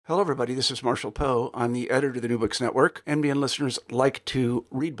Hello, everybody. This is Marshall Poe. I'm the editor of the New Books Network. NBN listeners like to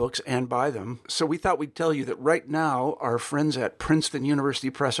read books and buy them. So we thought we'd tell you that right now, our friends at Princeton University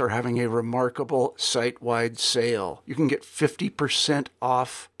Press are having a remarkable site-wide sale. You can get 50%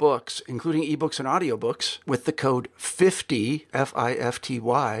 off books, including ebooks and audiobooks, with the code 50,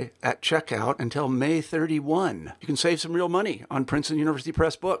 F-I-F-T-Y, at checkout until May 31. You can save some real money on Princeton University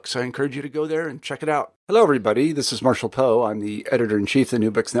Press books. I encourage you to go there and check it out. Hello, everybody. This is Marshall Poe. I'm the editor-in-chief of the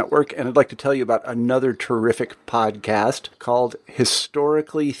New Books Network, and I'd like to tell you about another terrific podcast called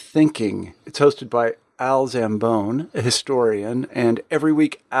Historically Thinking. It's hosted by Al Zambone, a historian, and every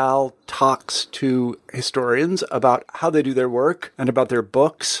week Al talks to historians about how they do their work and about their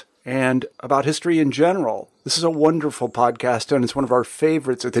books and about history in general. This is a wonderful podcast, and it's one of our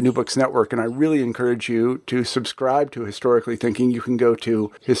favorites at the New Books Network, and I really encourage you to subscribe to Historically Thinking. You can go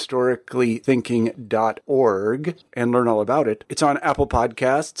to historicallythinking.org and learn all about it. It's on Apple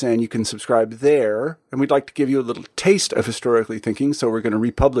Podcasts, and you can subscribe there. And we'd like to give you a little taste of Historically Thinking, so we're going to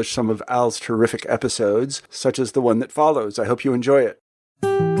republish some of Al's terrific episodes, such as the one that follows. I hope you enjoy it.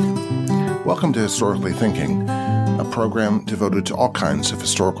 Welcome to Historically Thinking, a program devoted to all kinds of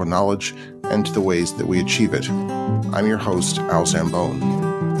historical knowledge and to the ways that we achieve it. I'm your host, Al Zambone.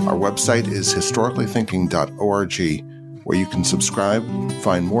 Our website is historicallythinking.org, where you can subscribe,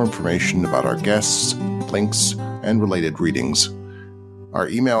 find more information about our guests, links, and related readings. Our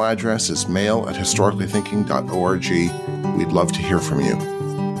email address is mail@historicallythinking.org. We'd love to hear from you.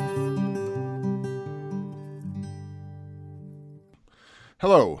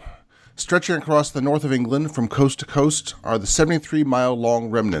 Hello. Stretching across the north of England from coast to coast are the 73-mile-long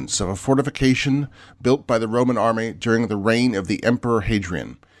remnants of a fortification built by the Roman army during the reign of the Emperor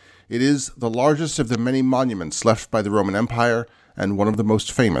Hadrian. It is the largest of the many monuments left by the Roman Empire and one of the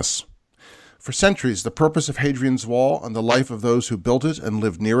most famous. For centuries, the purpose of Hadrian's Wall and the life of those who built it and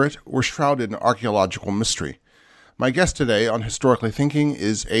lived near it were shrouded in archaeological mystery. My guest today on Historically Thinking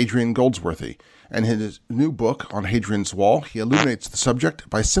is Adrian Goldsworthy, and in his new book on Hadrian's Wall, he illuminates the subject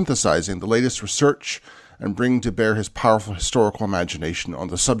by synthesizing the latest research and bringing to bear his powerful historical imagination on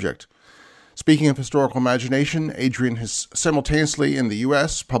the subject. Speaking of historical imagination, Adrian has simultaneously in the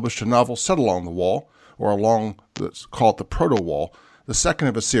U.S. published a novel set along the wall, or along, let's call it the Proto-Wall, the second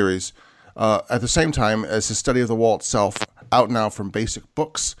of a series, at the same time as his study of the wall itself, out now from Basic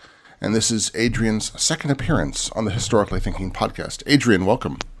Books. And this is Adrian's second appearance on the Historically Thinking podcast. Adrian,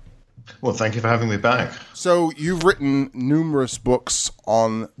 welcome. Well, thank you for having me back. So you've written numerous books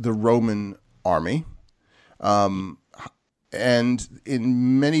on the Roman army. And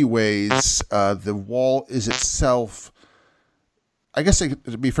in many ways, the wall is itself, I guess it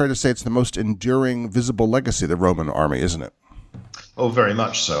would be fair to say it's the most enduring visible legacy of the Roman army, isn't it? Oh, very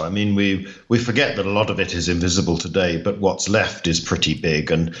much so. I mean, we forget that a lot of it is invisible today, but what's left is pretty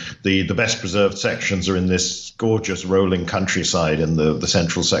big. And the best preserved sections are in this gorgeous rolling countryside in the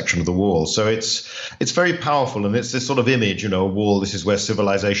central section of the wall. So it's very powerful. And it's this sort of image, a wall, this is where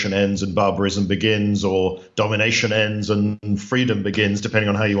civilization ends and barbarism begins, or domination ends and freedom begins, depending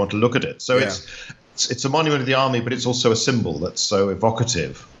on how you want to look at it. So yeah. It's a monument of the army, but it's also a symbol that's so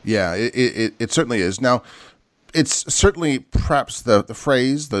evocative. Yeah, it certainly is. Now, it's certainly perhaps the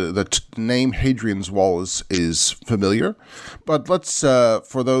phrase, the name Hadrian's Wall is familiar, but let's,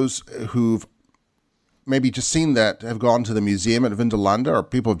 for those who've maybe just seen that, have gone to the museum at Vindolanda, or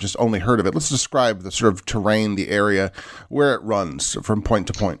people have just only heard of it, let's describe the sort of terrain, the area, where it runs from point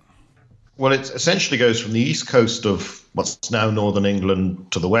to point. Well, it essentially goes from the east coast of what's now northern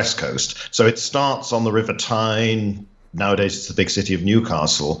England to the west coast. So it starts on the River Tyne, nowadays it's the big city of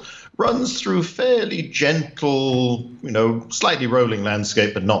Newcastle, runs through fairly gentle, slightly rolling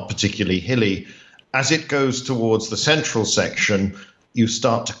landscape, but not particularly hilly. As it goes towards the central section, you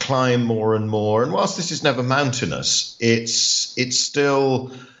start to climb more and more. And whilst this is never mountainous, it's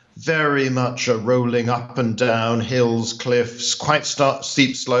still very much a rolling up and down hills, cliffs, quite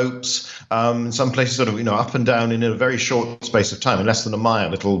steep slopes. In some places, sort of, up and down in a very short space of time, in less than a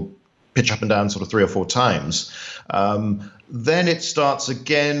mile, it'll pitch up and down sort of 3 or 4 times. Then it starts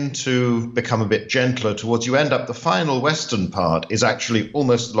again to become a bit gentler towards you end up. The final western part is actually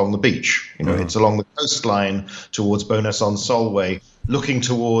almost along the beach. It's along the coastline towards Bowness-on-Solway, looking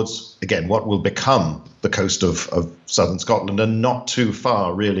towards, again, what will become the coast of southern Scotland, and not too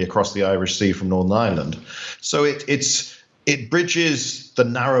far, really, across the Irish Sea from Northern Ireland. So it bridges the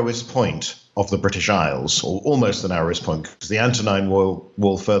narrowest point of the British Isles, or almost the narrowest point, because the Antonine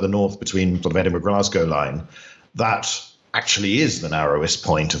Wall further north between sort of Edinburgh-Glasgow line, that actually is the narrowest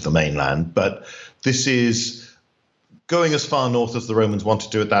point of the mainland. But this is going as far north as the Romans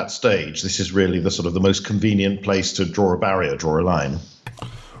wanted to at that stage. This is really the sort of the most convenient place to draw a barrier, draw a line.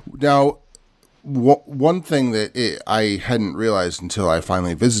 Now, one thing that I hadn't realized until I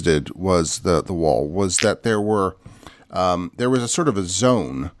finally visited was the wall, was that there was a sort of a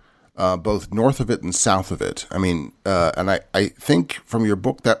zone both north of it and south of it. I mean, and I think from your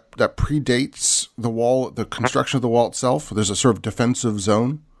book that predates the wall, the construction of the wall itself. There's a sort of defensive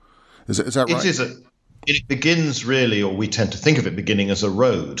zone. Is that right? It begins really, or we tend to think of it beginning as a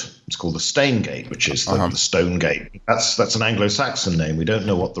road. It's called the Stane Gate, which is the stone gate. That's an Anglo-Saxon name. We don't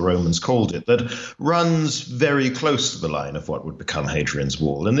know what the Romans called it. That runs very close to the line of what would become Hadrian's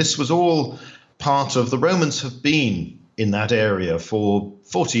Wall. And this was all part of, the Romans have been in that area for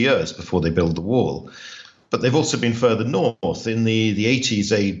 40 years before they build the wall. But they've also been further north. In the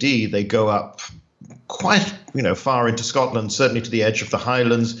 80s AD, they go up quite far into Scotland, certainly to the edge of the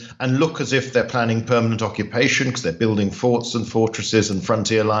Highlands, and look as if they're planning permanent occupation because they're building forts and fortresses and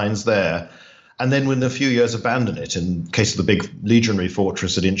frontier lines there. And then within a few years abandon it, in case of the big legionary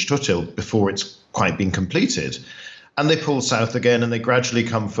fortress at Inchtutil, before it's quite been completed. And they pull south again, and they gradually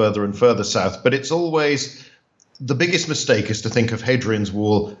come further and further south. But it's always, the biggest mistake is to think of Hadrian's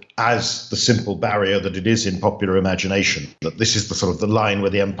Wall as the simple barrier that it is in popular imagination, that this is the sort of the line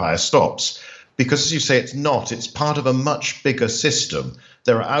where the empire stops. Because, as you say, it's not. It's part of a much bigger system.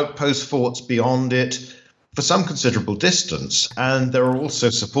 There are outpost forts beyond it for some considerable distance, and there are also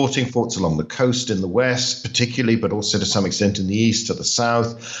supporting forts along the coast in the west, particularly, but also to some extent in the east, to the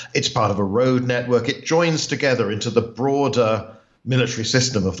south. It's part of a road network. It joins together into the broader military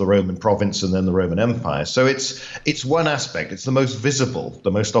system of the Roman province and then the Roman Empire. So it's one aspect. It's the most visible, the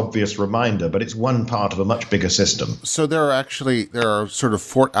most obvious reminder, but it's one part of a much bigger system. So there are sort of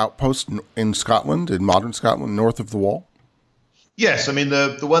fort outposts in Scotland, in modern Scotland, north of the wall? Yes, I mean,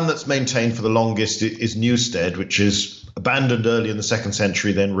 the one that's maintained for the longest is Newstead, which is abandoned early in the 2nd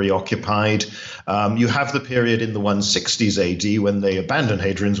century, then reoccupied. You have the period in the 160s AD when they abandon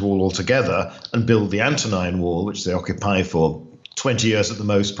Hadrian's Wall altogether and build the Antonine Wall, which they occupy for 20 years at the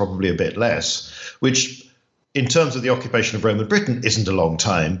most, probably a bit less, which in terms of the occupation of Roman Britain isn't a long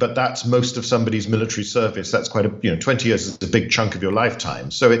time, but that's most of somebody's military service. That's quite 20 years is a big chunk of your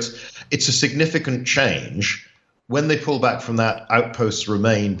lifetime. So it's a significant change. When they pull back from that, outposts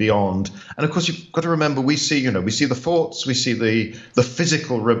remain beyond. And of course, you've got to remember, we see the forts, we see the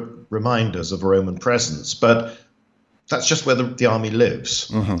physical reminders of a Roman presence, but that's just where the army lives.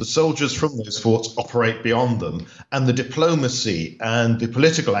 Mm-hmm. The soldiers from those forts operate beyond them, and the diplomacy and the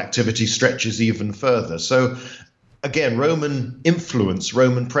political activity stretches even further. So again, Roman influence,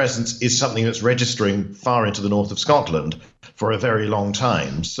 Roman presence is something that's registering far into the north of Scotland for a very long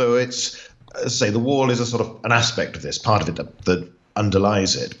time. So it's, as I say, the wall is a sort of an aspect of this, part of it that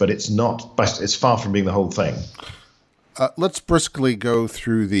underlies it, but it's far from being the whole thing. Let's briskly go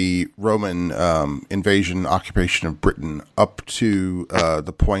through the Roman invasion, occupation of Britain up to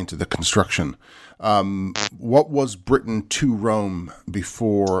the point of the construction. What was Britain to Rome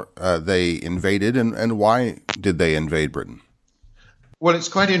before they invaded, and why did they invade Britain? Well, it's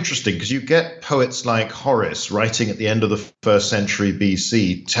quite interesting because you get poets like Horace writing at the end of the 1st century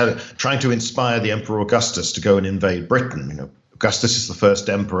BC, trying to inspire the Emperor Augustus to go and invade Britain. Augustus is the first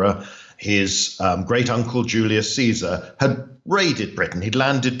emperor. His great-uncle Julius Caesar had raided Britain. He'd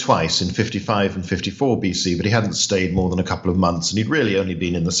landed twice in 55 and 54 BC, but he hadn't stayed more than a couple of months, and he'd really only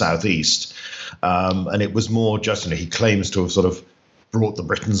been in the southeast. And it was more just, he claims to have sort of brought the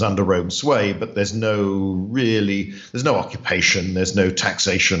Britons under Rome's sway, but there's no occupation, there's no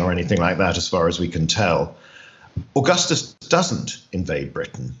taxation or anything like that as far as we can tell. Augustus doesn't invade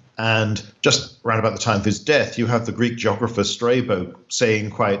Britain. And just around about the time of his death, you have the Greek geographer Strabo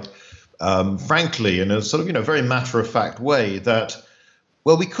saying quite frankly, in a sort of, very matter-of-fact way that,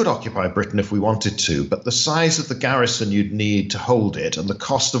 well, we could occupy Britain if we wanted to, but the size of the garrison you'd need to hold it and the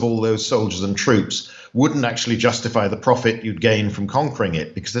cost of all those soldiers and troops wouldn't actually justify the profit you'd gain from conquering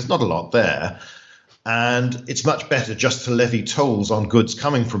it, because there's not a lot there. And it's much better just to levy tolls on goods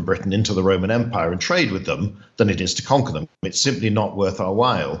coming from Britain into the Roman Empire and trade with them than it is to conquer them. It's simply not worth our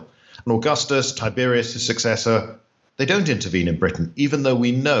while. And Augustus, Tiberius, his successor, they don't intervene in Britain, even though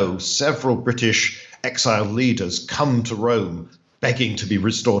we know several British exiled leaders come to Rome begging to be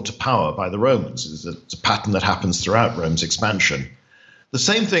restored to power by the Romans. It's a pattern that happens throughout Rome's expansion. The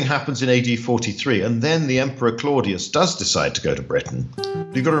same thing happens in AD 43, and then the Emperor Claudius does decide to go to Britain.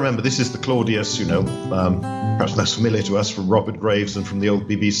 You've got to remember, this is the Claudius, perhaps less familiar to us from Robert Graves and from the old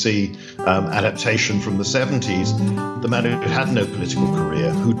BBC adaptation from the 70s, the man who had no political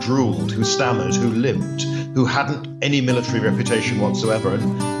career, who drooled, who stammered, who limped, who hadn't any military reputation whatsoever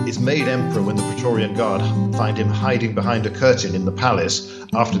and is made emperor when the Praetorian Guard find him hiding behind a curtain in the palace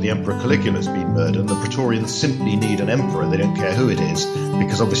after the Emperor Caligula's been murdered. And the Praetorians simply need an emperor. They don't care who it is,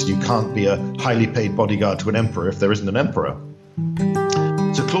 because obviously you can't be a highly paid bodyguard to an emperor if there isn't an emperor.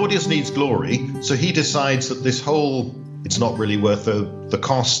 So Claudius needs glory, so he decides that this whole, it's not really worth the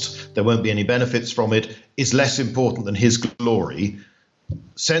cost, there won't be any benefits from it, is less important than his glory,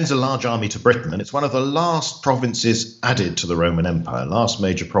 sends a large army to Britain, and it's one of the last provinces added to the Roman Empire, last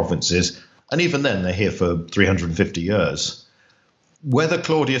major provinces, and even then they're here for 350 years. Whether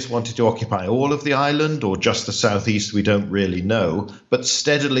Claudius wanted to occupy all of the island or just the southeast, we don't really know, but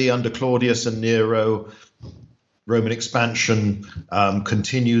steadily under Claudius and Nero, Roman expansion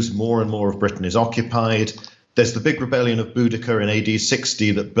continues, more and more of Britain is occupied. There's the big rebellion of Boudicca in AD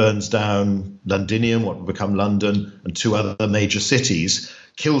 60 that burns down Londinium, what would become London, and 2 other major cities,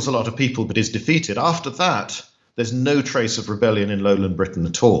 kills a lot of people but is defeated. After that, there's no trace of rebellion in lowland Britain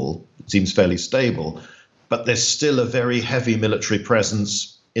at all. It seems fairly stable, but there's still a very heavy military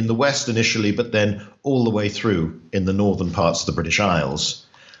presence in the west initially, but then all the way through in the northern parts of the British Isles.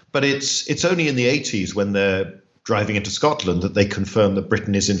 But it's only in the 80s, when they're driving into Scotland, that they confirm that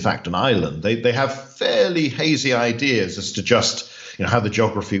Britain is in fact an island. They have fairly hazy ideas as to just how the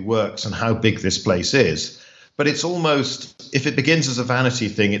geography works and how big this place is. But it's almost, if it begins as a vanity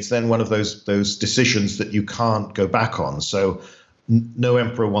thing, it's then one of those decisions that you can't go back on. So no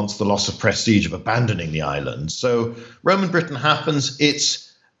emperor wants the loss of prestige of abandoning the island. So Roman Britain happens.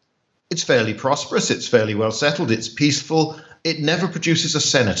 It's fairly prosperous. It's fairly well settled. It's peaceful. It never produces a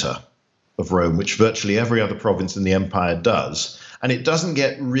senator of Rome, which virtually every other province in the empire does. And it doesn't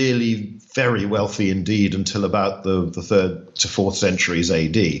get really very wealthy indeed until about the 3rd to 4th centuries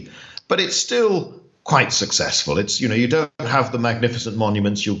AD. But it's still quite successful. It's, you don't have the magnificent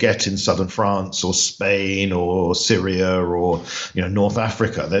monuments you'll get in southern France or Spain or Syria or, North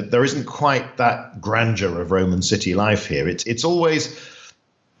Africa. There isn't quite that grandeur of Roman city life here. It's always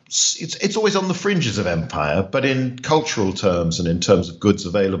on the fringes of empire, but in cultural terms and in terms of goods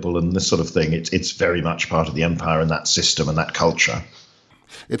available and this sort of thing, it's very much part of the empire and that system and that culture.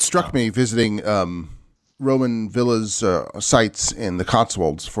 It struck me visiting Roman villas, sites in the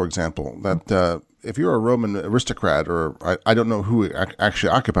Cotswolds, for example, that if you're a Roman aristocrat, or I don't know who actually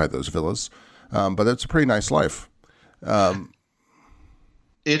occupied those villas, but it's a pretty nice life.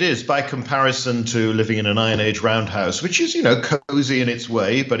 It is, by comparison to living in an Iron Age roundhouse, which is, cozy in its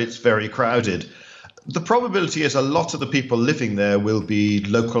way, but it's very crowded. The probability is a lot of the people living there will be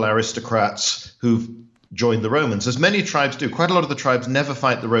local aristocrats who've joined the Romans, as many tribes do. Quite a lot of the tribes never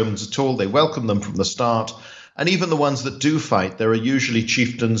fight the Romans at all. They welcome them from the start. And even the ones that do fight, there are usually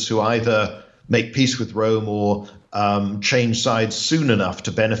chieftains who either make peace with Rome or change sides soon enough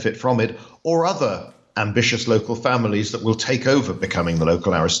to benefit from it, or other ambitious local families that will take over becoming the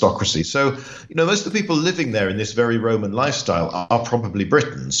local aristocracy. So, most of the people living there in this very Roman lifestyle are probably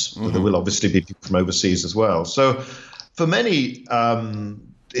Britons. Mm-hmm. There will obviously be people from overseas as well. So for many,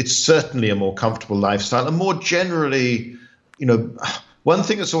 it's certainly a more comfortable lifestyle. And more generally, one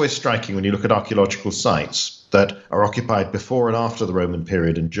thing that's always striking when you look at archaeological sites that are occupied before and after the Roman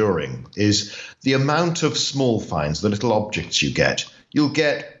period and during is the amount of small finds, the little objects you get. You'll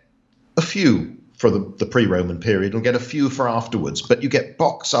get a few for the pre-Roman period, you'll get a few for afterwards, but you get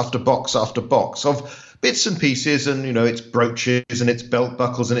box after box after box of bits and pieces, and it's brooches and it's belt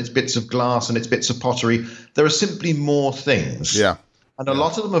buckles and it's bits of glass and it's bits of pottery. There are simply more things. Yeah. And a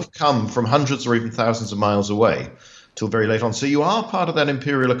lot of them have come from hundreds or even thousands of miles away till very late on. So you are part of that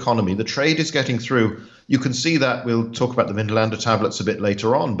imperial economy. The trade is getting through. You can see that. We'll talk about the Vindelander tablets a bit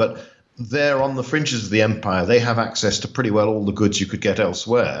later on, but they're on the fringes of the empire. They have access to pretty well all the goods you could get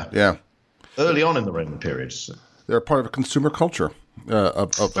elsewhere. Yeah. Early on in the Roman period. They're part of a consumer culture.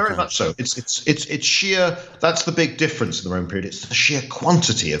 Very much so. It's sheer, that's the big difference in the Roman period. It's the sheer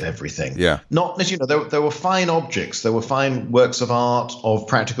quantity of everything. Yeah. Not, there were fine objects, there were fine works of art, of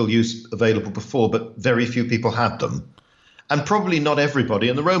practical use available before, but very few people had them. And probably not everybody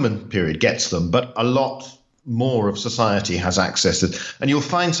in the Roman period gets them, but a lot more of society has access to it. And you'll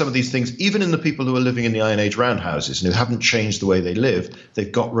find some of these things, even in the people who are living in the Iron Age roundhouses and who haven't changed the way they live,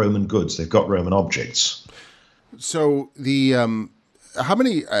 they've got Roman goods, they've got Roman objects. So the how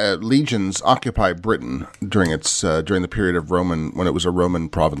many legions occupy Britain during the period of Roman, when it was a Roman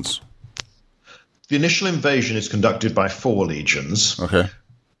province? The initial invasion is conducted by 4 legions. Okay.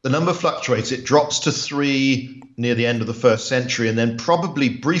 The number fluctuates. It drops to 3 near the end of the 1st century, and then probably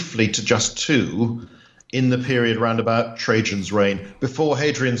briefly to just 2 in the period around about Trajan's reign, before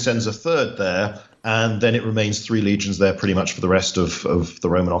Hadrian sends a 3rd there and then it remains 3 legions there pretty much for the rest of the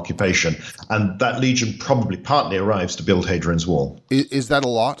Roman occupation. And that legion probably partly arrives to build Hadrian's Wall. Is that a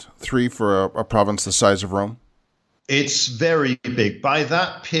lot? 3 for a province the size of Rome? It's very big. By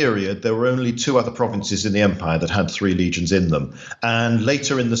that period, there were only 2 other provinces in the empire that had 3 legions in them. And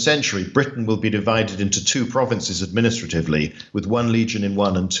later in the century, Britain will be divided into 2 provinces administratively, with 1 legion in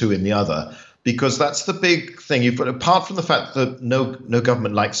one and 2 in the other. Because that's the big thing. You've got, apart from the fact that no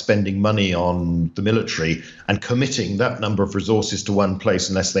government likes spending money on the military and committing that number of resources to one place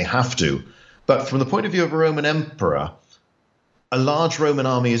unless they have to. But from the point of view of a Roman emperor, a large Roman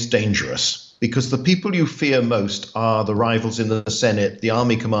army is dangerous because the people you fear most are the rivals in the Senate, the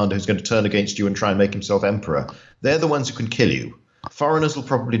army commander who's going to turn against you and try and make himself emperor. They're the ones who can kill you. Foreigners will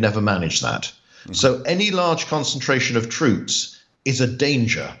probably never manage that. Mm-hmm. So any large concentration of troops is a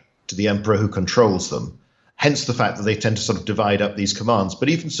danger to the emperor who controls them. Hence the fact that they tend to sort of divide up these commands. But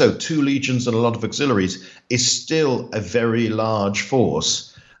even so, 2 legions and a lot of auxiliaries is still a very large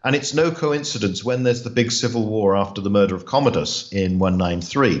force. And it's no coincidence when there's the big civil war after the murder of Commodus in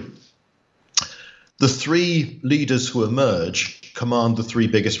 193. The 3 leaders who emerge command the 3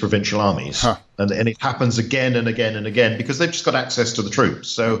 biggest provincial armies. And it happens again and again and again because they've just got access to the troops.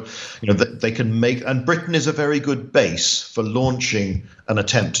 So, they can make, and Britain is a very good base for launching an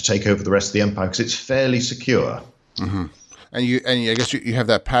attempt to take over the rest of the empire because it's fairly secure. Mm-hmm. And I guess you have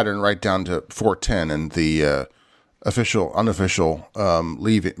that pattern right down to 410 and the official, unofficial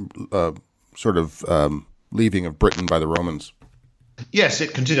leaving of Britain by the Romans. Yes,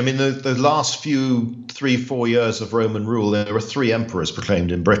 it continued. I mean, the last few 3-4 years of Roman rule, there were 3 emperors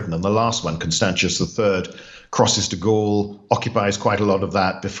proclaimed in Britain, and the last one, Constantius III, crosses to Gaul, occupies quite a lot of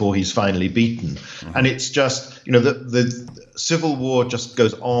that before he's finally beaten. Mm-hmm. And it's just, the civil war just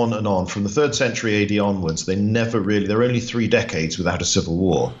goes on and on. From the 3rd century AD onwards, there are only 3 decades without a civil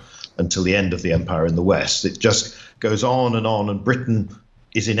war until the end of the empire in the West. It just goes on, and Britain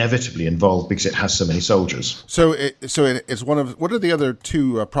is inevitably involved because it has so many soldiers. So it's one of, what are the other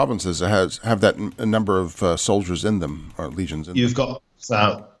 2 provinces that have that number of soldiers in them, or legions in them? You've got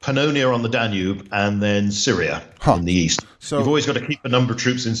Pannonia on the Danube and then Syria in the east. So you've always got to keep a number of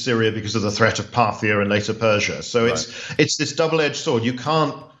troops in Syria because of the threat of Parthia and later Persia. So it's this double-edged sword. You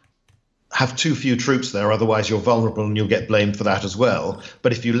can't have too few troops there, otherwise you're vulnerable and you'll get blamed for that as well.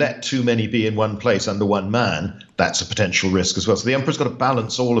 But if you let too many be in one place under one man, that's a potential risk as well. So the emperor's got to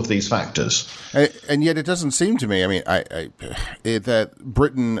balance all of these factors. And yet it doesn't seem to me, that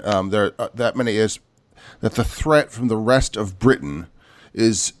Britain, that the threat from the rest of Britain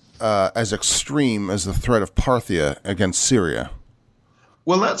is as extreme as the threat of Parthia against Syria.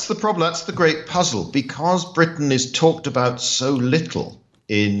 Well, that's the problem. That's the great puzzle. Because Britain is talked about so little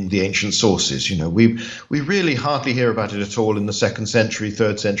in the ancient sources. We really hardly hear about it at all in the 2nd century,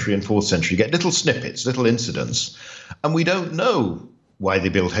 3rd century, and 4th century. You get little snippets, little incidents, and we don't know why they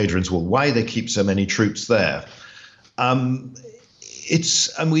built Hadrian's Wall, why they keep so many troops there. And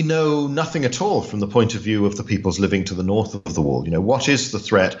we know nothing at all from the point of view of the peoples living to the north of the wall. What is the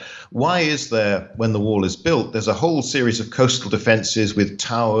threat? Why is there, when the wall is built, there's a whole series of coastal defenses with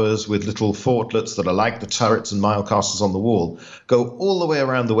towers, with little fortlets that are like the turrets and mile castles on the wall, go all the way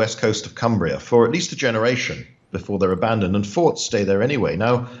around the west coast of Cumbria for at least a generation before they're abandoned, and forts stay there anyway.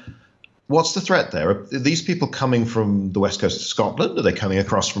 Now, what's the threat there? Are these people coming from the west coast of Scotland? Are they coming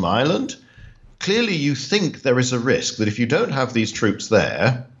across from Ireland? Clearly, you think there is a risk that if you don't have these troops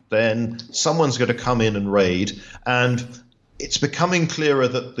there, then someone's going to come in and raid. And it's becoming clearer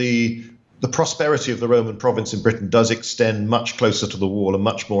that the prosperity of the Roman province in Britain does extend much closer to the wall and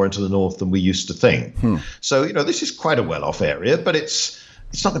much more into the north than we used to think. So, this is quite a well-off area, but it's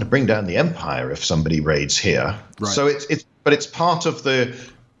not going to bring down the empire if somebody raids here. Right. So it's part of the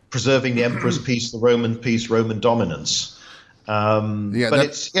preserving the emperor's peace, the Roman peace, Roman dominance. It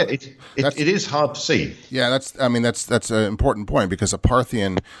is hard to see. Yeah, that's an important point because a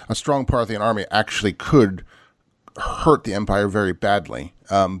strong Parthian army actually could hurt the empire very badly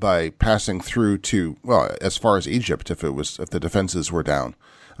by passing through to, as far as Egypt if the defenses were down,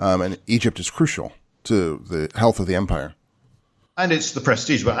 and Egypt is crucial to the health of the empire. And it's the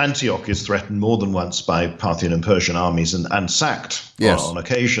prestige. But Antioch is threatened more than once by Parthian and Persian armies and sacked on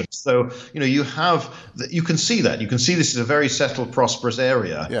occasion. So, you can see that. You can see this is a very settled, prosperous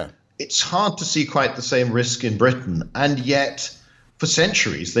area. Yeah. It's hard to see quite the same risk in Britain. And yet, for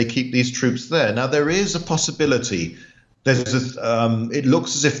centuries, they keep these troops there. Now, there is a possibility. It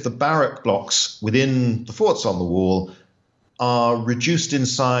looks as if the barrack blocks within the forts on the wall are reduced in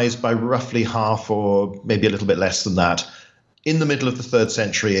size by roughly half or maybe a little bit less than that. in the middle of the 3rd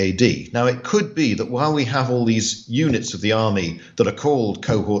century AD. Now, it could be that while we have all these units of the army that are called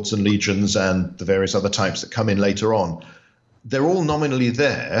cohorts and legions and the various other types that come in later on, they're all nominally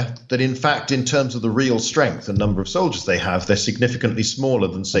there, that in fact, in terms of the real strength and number of soldiers they have, they're significantly smaller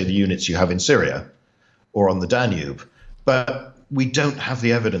than, say, the units you have in Syria or on the Danube. But we don't have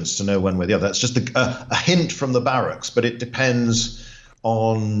the evidence to know one way or the other. That's just a hint from the barracks, but it depends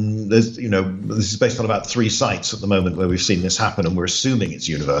on, this is based on about 3 sites at the moment where we've seen this happen, and we're assuming it's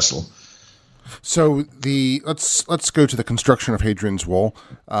universal. So let's go to the construction of Hadrian's Wall.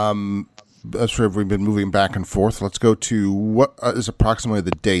 That's where we've been moving back and forth. Let's go to what is approximately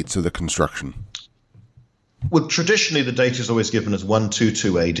the dates of the construction. Well, traditionally, the date is always given as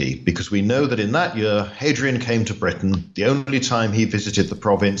 122 AD, because we know that in that year, Hadrian came to Britain, the only time he visited the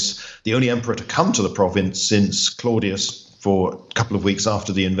province, the only emperor to come to the province since Claudius for a couple of weeks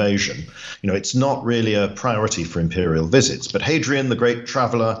after the invasion. It's not really a priority for imperial visits, but Hadrian, the great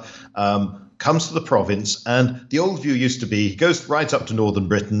traveler, comes to the province, and the old view used to be he goes right up to northern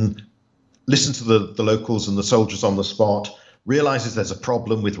Britain, listens to the locals and the soldiers on the spot, realizes there's a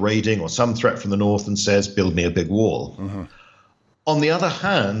problem with raiding or some threat from the north, and says, build me a big wall. Mm-hmm. On the other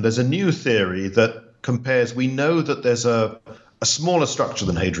hand, there's a new theory that compares, we know that there's a smaller structure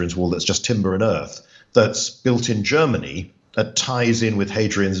than Hadrian's Wall that's just timber and earth that's built in Germany that ties in with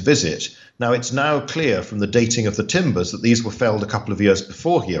Hadrian's visit. Now, it's now clear from the dating of the timbers that these were felled a couple of years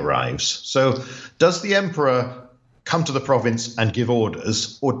before he arrives. So does the emperor come to the province and give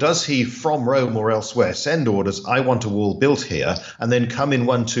orders, or does he, from Rome or elsewhere, send orders, I want a wall built here, and then come in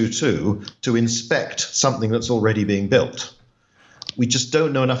 122 to inspect something that's already being built? We just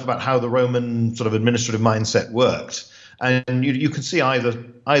don't know enough about how the Roman sort of administrative mindset worked. And you can see either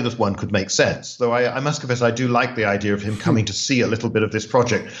one could make sense, though I must confess I do like the idea of him coming to see a little bit of this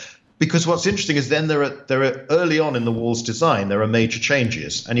project. Because what's interesting is then there are early on in the wall's design, there are major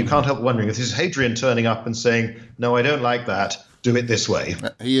changes. And you can't help wondering if this is Hadrian turning up and saying, no, I don't like that, do it this way.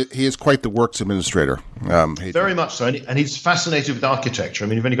 He is quite the works administrator. Very much so. And he's fascinated with architecture. I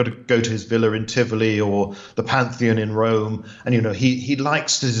mean, you've only got to go to his villa in Tivoli or the Pantheon in Rome. And, he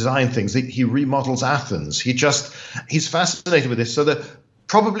likes to design things. He remodels Athens. He's fascinated with this. So that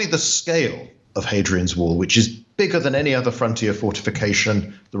probably the scale of Hadrian's Wall, which is bigger than any other frontier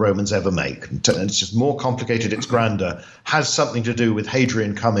fortification the Romans ever make, and it's just more complicated, it's grander, has something to do with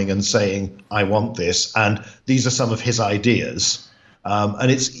Hadrian coming and saying, I want this, and these are some of his ideas.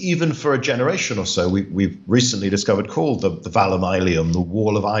 And it's even for a generation or so, we've recently discovered called the Valum Aelium, the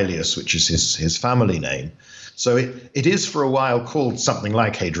Wall of Aelius, which is his family name. So it is for a while called something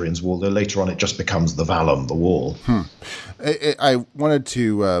like Hadrian's Wall, though later on it just becomes the Valum, the wall. I wanted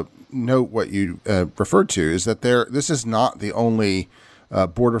to note what you referred to is that this is not the only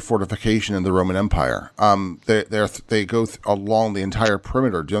border fortification in the Roman Empire. They go along the entire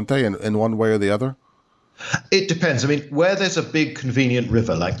perimeter, don't they, in one way or the other? It depends. I mean, where there's a big convenient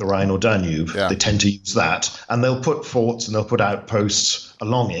river like the Rhine or Danube, They tend to use that, and they'll put forts and they'll put outposts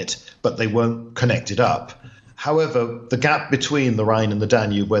along it, but they won't connect it up. However, the gap between the Rhine and the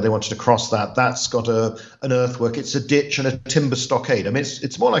Danube, where they wanted to cross that's got an earthwork. It's a ditch and a timber stockade. I mean,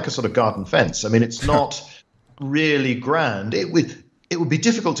 it's more like a sort of garden fence. I mean, it's not really grand. It would be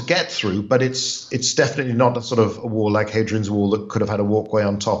difficult to get through, but it's definitely not a sort of a wall like Hadrian's Wall that could have had a walkway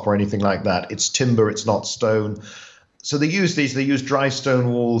on top or anything like that. It's timber. It's not stone. So they use dry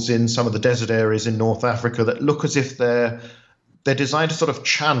stone walls in some of the desert areas in North Africa that look as if they're designed to sort of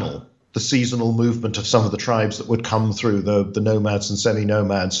channel the seasonal movement of some of the tribes that would come through, the nomads and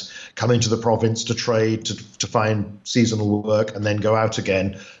semi-nomads, come into the province to trade, to find seasonal work, and then go out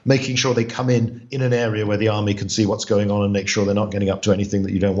again, making sure they come in an area where the army can see what's going on and make sure they're not getting up to anything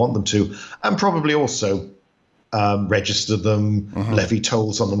that you don't want them to, and probably also register them, levy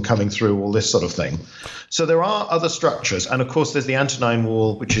tolls on them coming through, all this sort of thing. So there are other structures, and of course there's the Antonine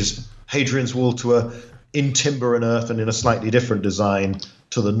Wall, which is Hadrian's Wall in timber and earth and in a slightly different design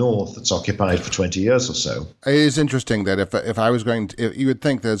to the north that's occupied for 20 years or so. It is interesting that if I was going to, you would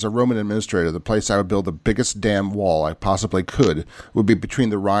think that as a Roman administrator, the place I would build the biggest damn wall I possibly could would be between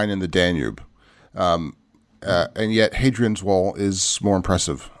the Rhine and the Danube. And yet Hadrian's Wall is more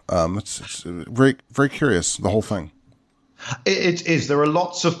impressive. It's very, very curious, the whole thing. It is. There are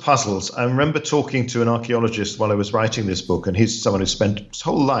lots of puzzles. I remember talking to an archaeologist while I was writing this book, and he's someone who spent his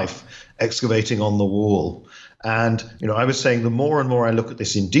whole life excavating on the wall. And, I was saying the more and more I look at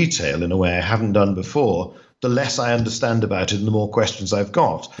this in detail in a way I haven't done before, the less I understand about it and the more questions I've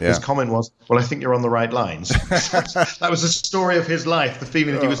got. Yeah. His comment was, well, I think you're on the right lines. That was the story of his life, the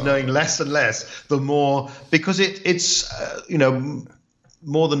feeling that he was knowing less and less, the more, because it's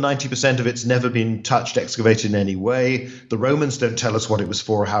more than 90% of it's never been touched, excavated in any way. The Romans don't tell us what it was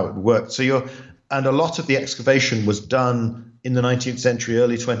for, how it worked. And a lot of the excavation was done in the 19th century,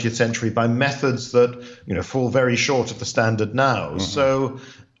 early 20th century by methods that, fall very short of the standard now. Mm-hmm. So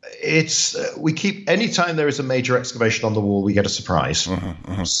anytime there is a major excavation on the wall, we get a surprise.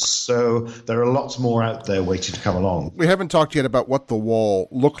 Mm-hmm, mm-hmm. So there are lots more out there waiting to come along. We haven't talked yet about what the wall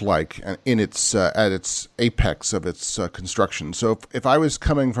looked like in its at its apex of its construction. So if I was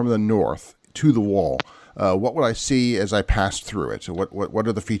coming from the north to the wall, what would I see as I passed through it? What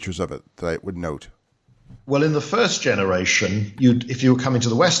are the features of it that I would note? Well, in the first generation, if you were coming to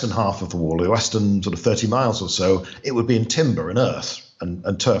the western half of the wall, the western sort of 30 miles or so, it would be in timber and earth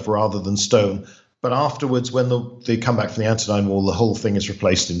and turf rather than stone. But afterwards, when they come back from the Antonine Wall, the whole thing is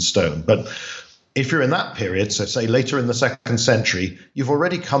replaced in stone. But if you're in that period, so say later in the 2nd century, you've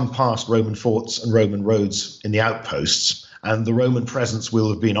already come past Roman forts and Roman roads in the outposts, and the Roman presence will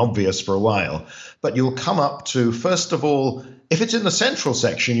have been obvious for a while. But you'll come up to, first of all, if it's in the central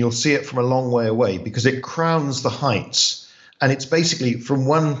section, you'll see it from a long way away because it crowns the heights. And it's basically from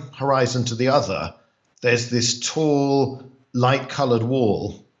one horizon to the other, there's this tall, light-colored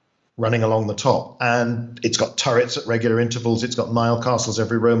wall running along the top. And it's got turrets at regular intervals. It's got mile castles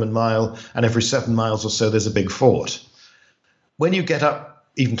every Roman mile. And every 7 miles or so, there's a big fort. When you get up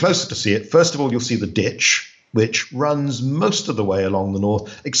even closer to see it, first of all, you'll see the ditch, which runs most of the way along the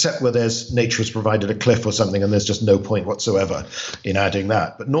north, except where nature has provided a cliff or something, and there's just no point whatsoever in adding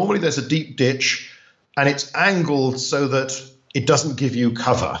that. But normally there's a deep ditch, and it's angled so that it doesn't give you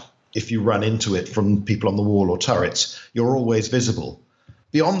cover. If you run into it from people on the wall or turrets, you're always visible.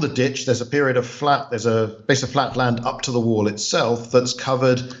 Beyond the ditch, there's a period of there's a base of flat land up to the wall itself that's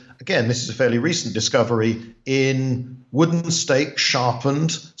covered, again, this is a fairly recent discovery, in wooden stakes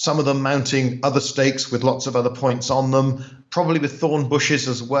sharpened, some of them mounting other stakes with lots of other points on them, probably with thorn bushes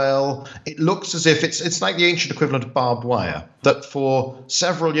as well. It looks as if it's like the ancient equivalent of barbed wire, that for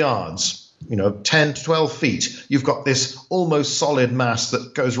several yards, 10 to 12 feet, you've got this almost solid mass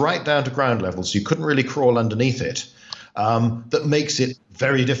that goes right down to ground level, so you couldn't really crawl underneath it, that makes it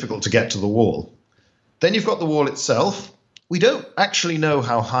very difficult to get to the wall. Then you've got the wall itself. We don't actually know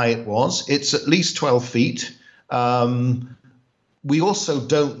how high it was. It's at least 12 feet. We also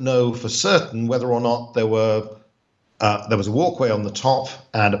don't know for certain whether or not there was a walkway on the top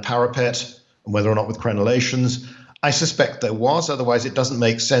and a parapet, and whether or not with crenellations. I suspect there was, otherwise it doesn't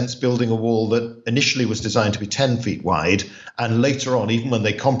make sense building a wall that initially was designed to be 10 feet wide, and later on, even when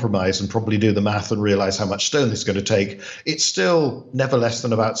they compromise and probably do the math and realize how much stone this is going to take, it's still never less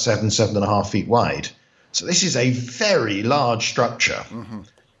than about 7.5 feet wide. So this is a very large structure. Mm-hmm.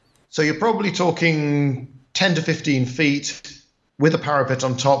 So you're probably talking 10 to 15 feet with a parapet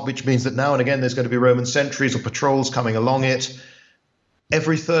on top, which means that now and again there's going to be Roman sentries or patrols coming along it.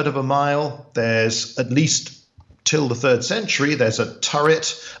 Every third of a mile, there's at least till the 3rd century, there's a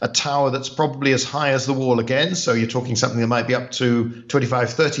turret, a tower that's probably as high as the wall again. So you're talking something that might be up to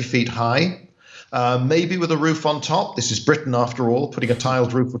 25, 30 feet high. Maybe with a roof on top. This is Britain, after all. Putting a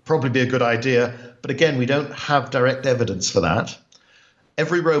tiled roof would probably be a good idea. But again, we don't have direct evidence for that.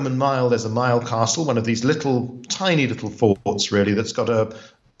 Every Roman mile, there's a mile castle, one of these tiny little forts, really, that's got a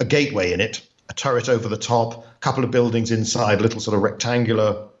gateway in it, a turret over the top, a couple of buildings inside, little sort of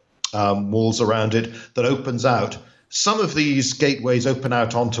rectangular walls around it that opens out. Some of these gateways open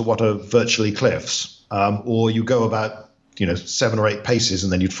out onto what are virtually cliffs, or you go about 7 or 8 paces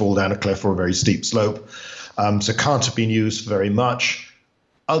and then you'd fall down a cliff or a very steep slope. So can't have been used very much.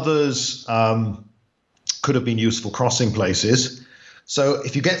 Others could have been used for crossing places. So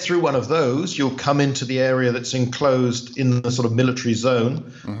if you get through one of those, you'll come into the area that's enclosed in the sort of military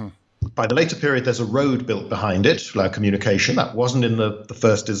zone. Mm-hmm. By the later period, there's a road built behind it to allow communication. That wasn't in the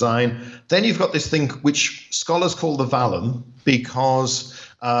first design. Then you've got this thing which scholars call the vallum because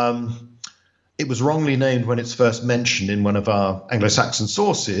it was wrongly named when it's first mentioned in one of our Anglo-Saxon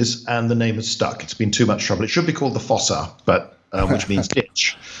sources, and the name has stuck. It's been too much trouble. It should be called the fossa, but which means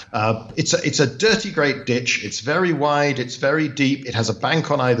ditch. It's a dirty, great ditch. It's very wide. It's very deep. It has a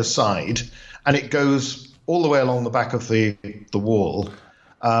bank on either side, and it goes all the way along the back of the wall.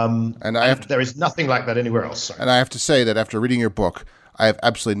 There is nothing like that anywhere else. Sorry. And I have to say that after reading your book, I have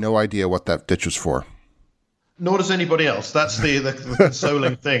absolutely no idea what that ditch was for. Nor does anybody else. That's the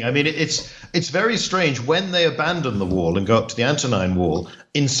consoling thing. I mean, it's very strange. When they abandon the wall and go up to the Antonine Wall,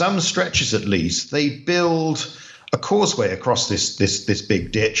 in some stretches at least, they build a causeway across this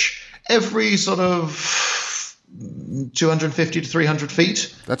big ditch every sort of 250 to 300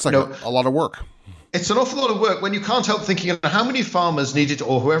 feet. That's like a lot of work. It's an awful lot of work when you can't help thinking how many farmers needed,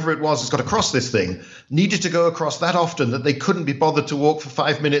 or whoever it was that's got to cross this thing, needed to go across that often that they couldn't be bothered to walk for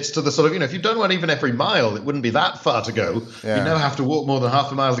 5 minutes to the sort of, if you've done one even every mile, it wouldn't be that far to go. Yeah. You now have to walk more than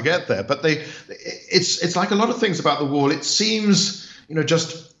half a mile to get there. But it's like a lot of things about the wall. It seems,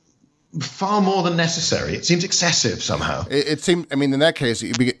 just far more than necessary. It seems excessive somehow. It seems, in that case,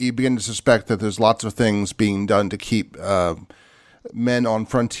 you begin to suspect that there's lots of things being done to keep men on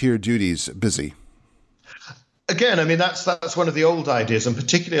frontier duties busy. Again, that's one of the old ideas, and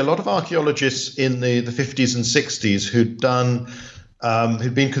particularly a lot of archaeologists in the 50s and 60s who'd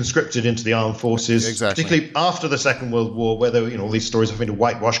been conscripted into the armed forces, exactly. Particularly after the Second World War, where there were, all these stories of having to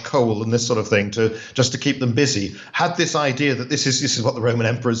whitewash coal and this sort of thing just to keep them busy, had this idea that this is what the Roman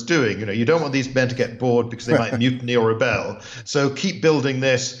emperor's doing. You don't want these men to get bored because they might mutiny or rebel. So keep building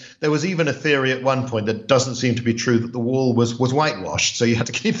this. There was even a theory at one point that doesn't seem to be true, that the wall was whitewashed, so you had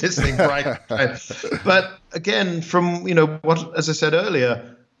to keep this thing bright. But again, from what, as I said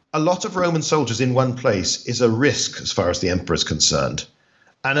earlier, a lot of Roman soldiers in one place is a risk as far as the emperor's concerned.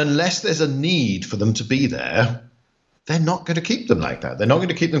 And unless there's a need for them to be there, they're not going to keep them like that. They're not going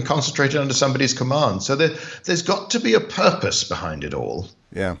to keep them concentrated under somebody's command. So there's got to be a purpose behind it all.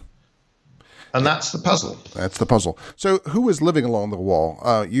 Yeah. And that's the puzzle. That's the puzzle. So who was living along the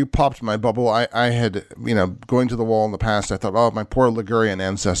wall? You popped my bubble. I had, going to the wall in the past, I thought, oh, my poor Ligurian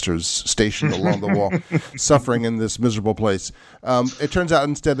ancestors stationed along the wall, suffering in this miserable place. It turns out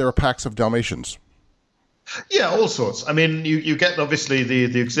instead there are packs of Dalmatians. Yeah, all sorts. You get obviously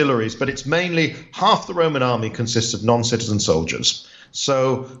the auxiliaries, but it's mainly half the Roman army consists of non-citizen soldiers.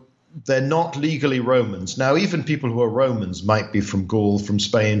 So they're not legally Romans. Now, even people who are Romans might be from Gaul, from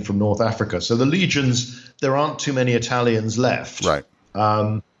Spain, from North Africa. So the legions, there aren't too many Italians left. Right.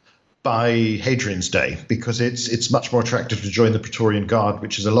 By Hadrian's day, because it's much more attractive to join the Praetorian Guard,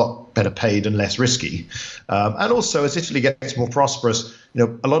 which is a lot better paid and less risky. And also, as Italy gets more prosperous,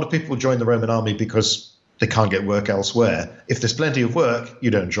 a lot of people join the Roman army because they can't get work elsewhere. If there's plenty of work,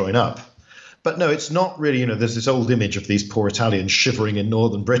 you don't join up. But no, it's not really, there's this old image of these poor Italians shivering in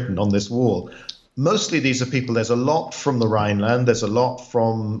northern Britain on this wall. Mostly these are people, there's a lot from the Rhineland, there's a lot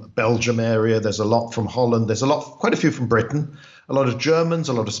from Belgium area, there's a lot from Holland, there's quite a few from Britain, a lot of Germans,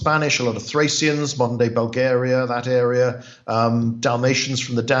 a lot of Spanish, a lot of Thracians, modern-day Bulgaria, that area, Dalmatians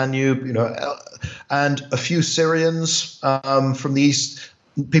from the Danube, and a few Syrians from the east,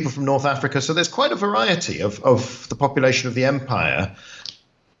 people from North Africa. So there's quite a variety of the population of the empire.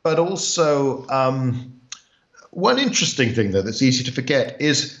 But also, one interesting thing, though, that's easy to forget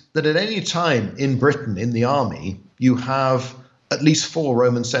is that at any time in Britain, in the army, you have at least 4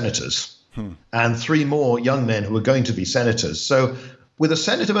 Roman senators and 3 more young men who are going to be senators. So with a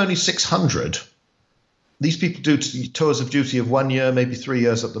Senate of only 600, these people do tours of duty of 1 year, maybe 3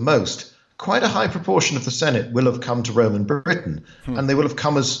 years at the most. Quite a high proportion of the Senate will have come to Roman Britain, and they will have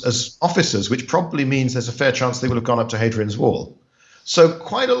come as officers, which probably means there's a fair chance they will have gone up to Hadrian's Wall. So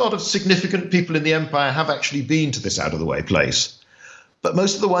quite a lot of significant people in the empire have actually been to this out-of-the-way place. But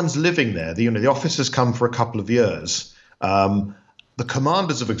most of the ones living there, the officers come for a couple of years. The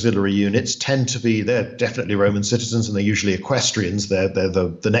commanders of auxiliary units tend to be, they're definitely Roman citizens, and they're usually equestrians. They're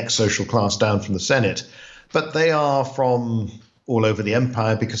the next social class down from the Senate. But they are from all over the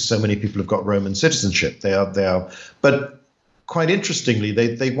empire because so many people have got Roman citizenship. They are. But quite interestingly,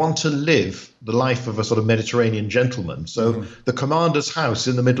 they want to live the life of a sort of Mediterranean gentleman. So the commander's house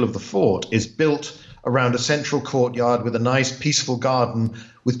in the middle of the fort is built around a central courtyard with a nice peaceful garden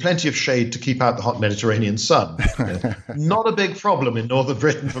with plenty of shade to keep out the hot Mediterranean sun. Not a big problem in northern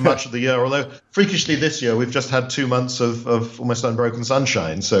Britain for much of the year, although freakishly this year we've just had 2 months of almost unbroken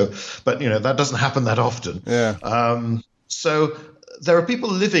sunshine. But that doesn't happen that often. Yeah. So there are people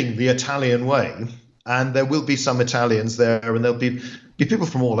living the Italian way, and there will be some Italians there, and there'll be people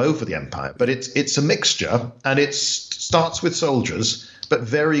from all over the empire. But it's a mixture, and it starts with soldiers, but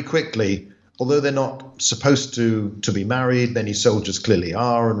very quickly, although they're not supposed to be married, many soldiers clearly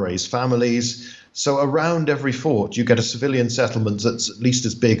are and raise families. So around every fort, you get a civilian settlement that's at least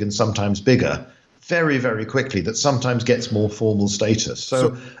as big and sometimes bigger, very, very quickly, that sometimes gets more formal status.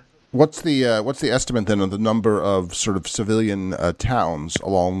 So what's the estimate then of the number of sort of civilian towns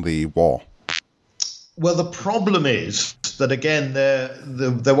along the wall? Well, the problem is that, again,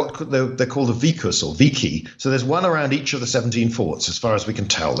 they're called a vicus or vici. So there's one around each of the 17 forts, as far as we can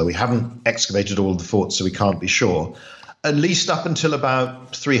tell, though we haven't excavated all of the forts, so we can't be sure. At least up until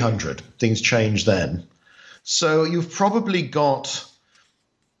about 300. Things change then. So you've probably got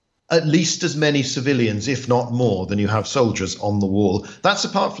at least as many civilians, if not more, than you have soldiers on the wall. That's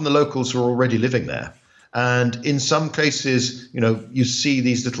apart from the locals who are already living there. And in some cases, you see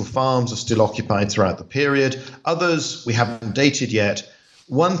these little farms are still occupied throughout the period. Others we haven't dated yet.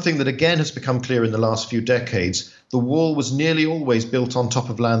 One thing that again has become clear in the last few decades, the wall was nearly always built on top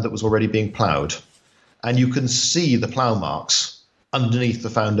of land that was already being ploughed. And you can see the plough marks underneath the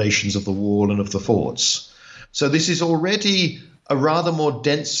foundations of the wall and of the forts. So this is already a rather more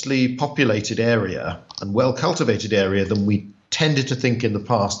densely populated area and well-cultivated area than we tended to think in the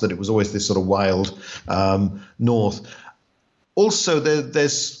past, that it was always this sort of wild north. Also,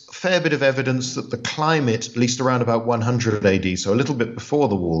 there's a fair bit of evidence that the climate, at least around about 100 AD, so a little bit before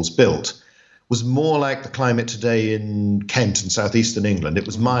the walls built, was more like the climate today in Kent and southeastern England. It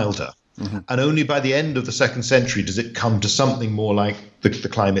was milder. Mm-hmm. And only by the end of the 2nd century does it come to something more like the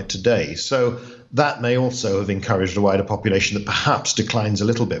climate today. So that may also have encouraged a wider population that perhaps declines a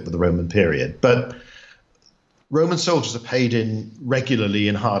little bit with the Roman period. But Roman soldiers are paid in regularly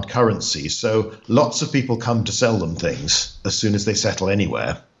in hard currency, so lots of people come to sell them things as soon as they settle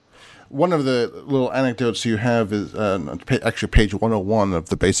anywhere. One of the little anecdotes you have is actually page 101 of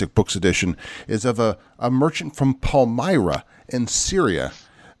the Basic Books edition is of a merchant from Palmyra in Syria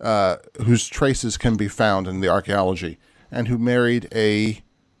whose traces can be found in the archaeology, and who married a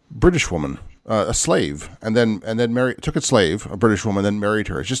British woman, a slave, and then took a slave, a British woman, then married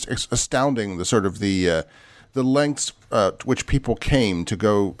her. It's just astounding the sort of the lengths to which people came to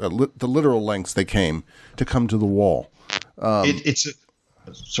go, the literal lengths they came to come to the wall.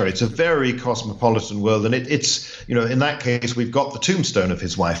 It's a very cosmopolitan world, and it's in that case we've got the tombstone of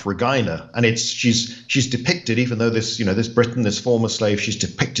his wife Regina, and she's depicted, even though this Briton, this former slave, she's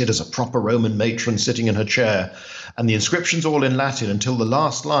depicted as a proper Roman matron sitting in her chair, and the inscription's all in Latin until the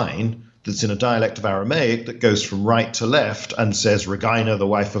last line that's in a dialect of Aramaic that goes from right to left and says Regina, the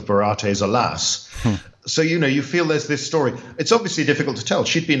wife of Barates, alas. So, you feel there's this story. It's obviously difficult to tell.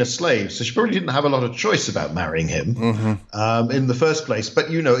 She'd been a slave, so she probably didn't have a lot of choice about marrying him in the first place.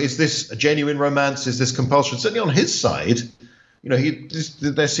 But, is this a genuine romance? Is this compulsion? Certainly on his side,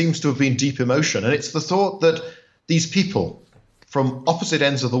 there seems to have been deep emotion. And it's the thought that these people from opposite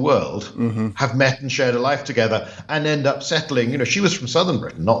ends of the world have met and shared a life together and end up settling. She was from southern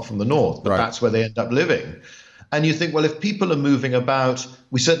Britain, not from the north, but that's where they end up living. And you think, well, if people are moving about,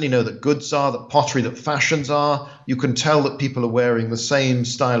 we certainly know that goods are, that pottery, that fashions are. You can tell that people are wearing the same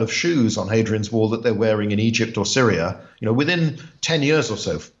style of shoes on Hadrian's Wall that they're wearing in Egypt or Syria. Within 10 years or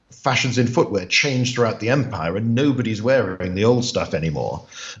so, fashions in footwear change throughout the empire, and nobody's wearing the old stuff anymore.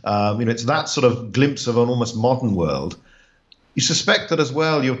 It's that sort of glimpse of an almost modern world. You suspect that as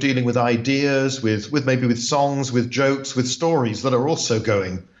well you're dealing with ideas, with maybe with songs, with jokes, with stories that are also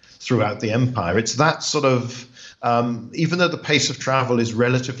going throughout the empire. It's that sort of, even though the pace of travel is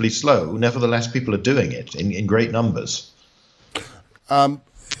relatively slow, nevertheless people are doing it in great numbers.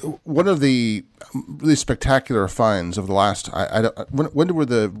 One of the really spectacular finds of the last, when were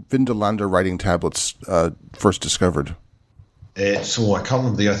the Vindolanda writing tablets first discovered? I can't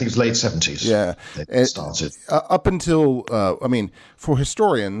remember I think it's late 70s. Yeah. It started. Up until, for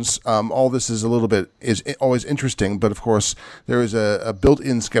historians, all this is always interesting, but of course there is a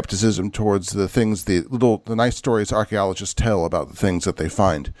built-in skepticism towards the things, the nice stories archaeologists tell about the things that they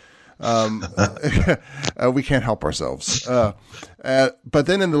find. We can't help ourselves. But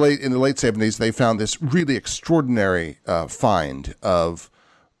then in the late 70s, they found this really extraordinary find of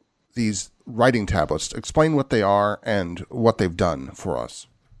these writing tablets. Explain what they are and what they've done for us.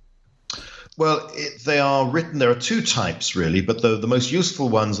 Well, they are written. There are two types, really, but the most useful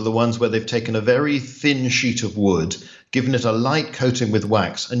ones are the ones where they've taken a very thin sheet of wood, given it a light coating with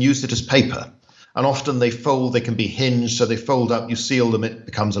wax, and used it as paper. And often they can be hinged, so they fold up, you seal them, it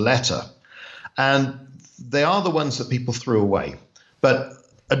becomes a letter. And they are the ones that people threw away. But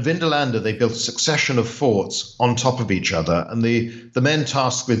at Vindolanda, they built a succession of forts on top of each other, and the men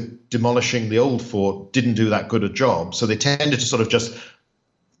tasked with demolishing the old fort didn't do that good a job, so they tended to sort of just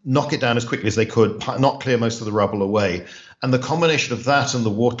knock it down as quickly as they could, not clear most of the rubble away. And the combination of that and the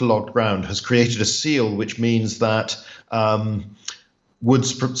waterlogged ground has created a seal, which means that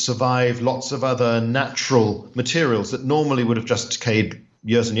woods survive lots of other natural materials that normally would have just decayed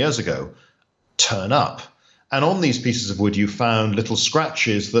years and years ago turn up. And on these pieces of wood, you found little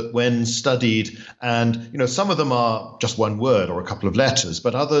scratches that when studied, and some of them are just one word or a couple of letters,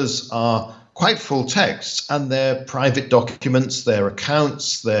 but others are quite full texts, and they're private documents, they're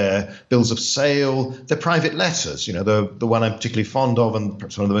accounts, they're bills of sale, they're private letters. The one I'm particularly fond of, and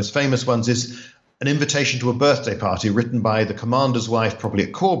perhaps one of the most famous ones, is an invitation to a birthday party written by the commander's wife, probably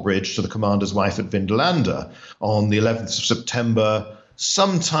at Corbridge, to the commander's wife at Vindolanda on the 11th of September,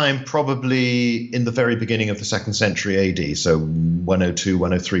 sometime probably in the very beginning of the 2nd century AD, so 102,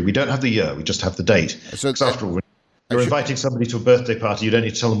 103. We don't have the year, we just have the date. So after all, when you're inviting somebody to a birthday party, you don't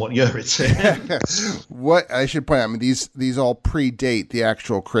need to tell them what year it's in. What I should point out, I mean, these all predate the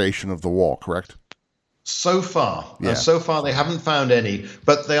actual creation of the wall, correct? So far, Yeah. they haven't found any,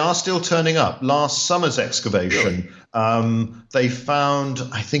 but they are still turning up. Last summer's excavation, they found,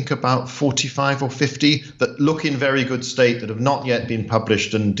 I think, about 45 or 50 that look in very good state that have not yet been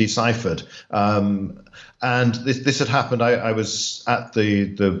published and deciphered. And this had happened. I was at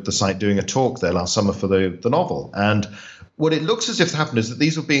the site doing a talk there last summer for the novel, and what it looks as if happened is that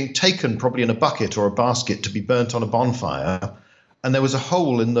these were being taken probably in a bucket or a basket to be burnt on a bonfire. And there was a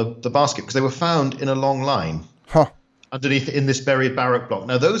hole in the basket because they were found in a long line underneath in this buried barrack block.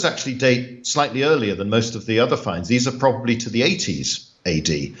 Now, those actually date slightly earlier than most of the other finds. These are probably to the 80s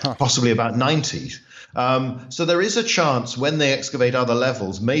AD, possibly about 90s. So there is a chance when they excavate other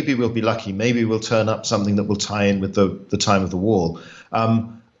levels, maybe we'll be lucky, maybe we'll turn up something that will tie in with the time of the wall.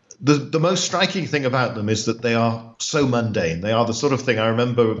 The most striking thing about them is that they are so mundane. They are the sort of thing, I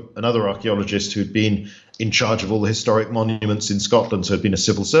remember another archaeologist who'd been in charge of all the historic monuments in Scotland, so had been a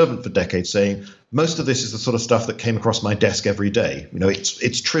civil servant for decades, saying, most of this is the sort of stuff that came across my desk every day. You know,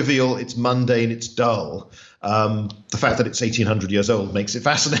 it's trivial, it's mundane, it's dull. The fact that it's 1,800 years old makes it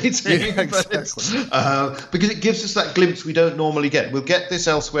fascinating. Yeah, exactly. Because it gives us that glimpse we don't normally get. We'll get this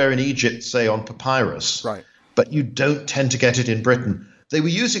elsewhere in Egypt, say on papyrus, Right. but you don't tend to get it in Britain. They were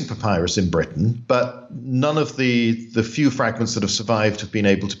using papyrus in Britain, but none of the few fragments that have survived have been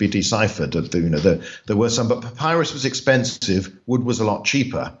able to be deciphered. There were some, but papyrus was expensive. Wood was a lot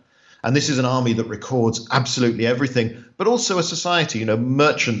cheaper. And this is an army that records absolutely everything, but also a society. You know,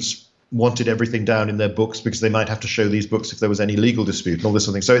 merchants wanted everything down in their books because they might have to show these books if there was any legal dispute and all this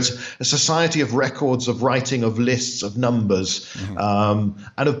sort of thing. So it's a society of records, of writing, of lists, of numbers, and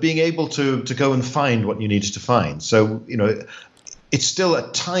of being able to go and find what you needed to find. So, you know, it's still a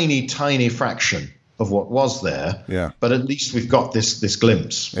tiny, tiny fraction of what was there. Yeah. But at least we've got this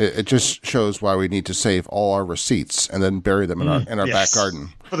glimpse. It just shows why we need to save all our receipts and then bury them in our Yes. back garden.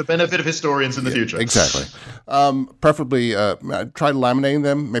 For the benefit of historians in the future. Exactly. Preferably try laminating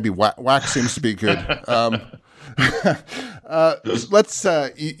them. Maybe wax seems to be good. Let's,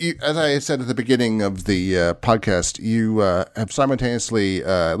 as I said at the beginning of the podcast, you have simultaneously,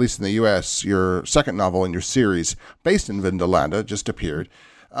 at least in the U.S., your second novel in your series, based in Vindolanda, just appeared.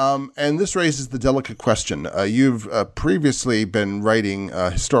 And this raises the delicate question. You've previously been writing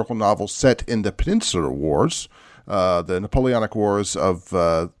historical novels set in the Peninsular Wars, the Napoleonic Wars of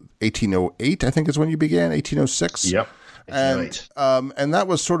 1808, I think is when you began, 1806. Yep. And that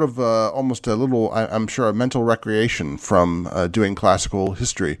was sort of almost a little, I'm sure, a mental recreation from doing classical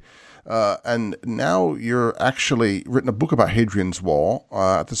history. And now you're actually written a book about Hadrian's Wall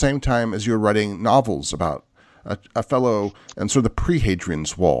at the same time as you're writing novels about a fellow and sort of the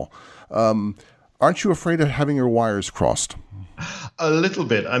pre-Hadrian's Wall. Aren't you afraid of having your wires crossed? A little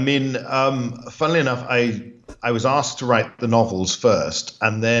bit. I mean, funnily enough, I was asked to write the novels first,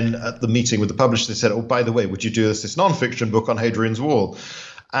 and then at the meeting with the publisher, they said, "Oh, by the way, would you do this non-fiction book on Hadrian's Wall?"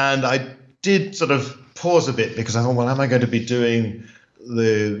 And I did sort of pause a bit because I thought, well, am I going to be doing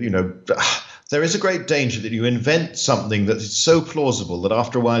there is a great danger that you invent something that is so plausible that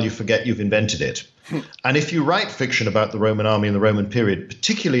after a while you forget you've invented it. And if you write fiction about the Roman army and the Roman period,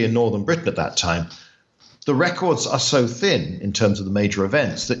 particularly in northern Britain at that time, the records are so thin in terms of the major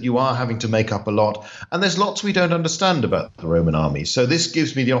events that you are having to make up a lot. And there's lots we don't understand about the Roman army. So this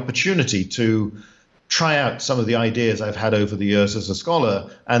gives me the opportunity to try out some of the ideas I've had over the years as a scholar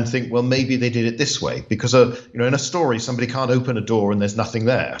and think, well, maybe they did it this way. Because, in a story, somebody can't open a door and there's nothing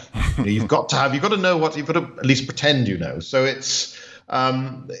there. You've got to know what, you've got to at least pretend you know. So it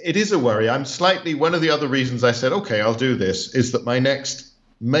is a worry. One of the other reasons I said, okay, I'll do this, is that my next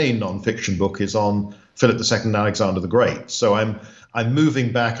main nonfiction book is on Philip II and Alexander the Great. So I'm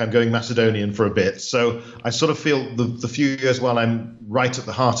moving back. I'm going Macedonian for a bit. So I sort of feel the few years while I'm right at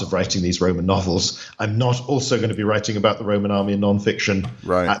the heart of writing these Roman novels, I'm not also going to be writing about the Roman army in nonfiction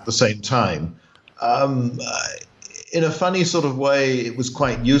at the same time. In a funny sort of way, it was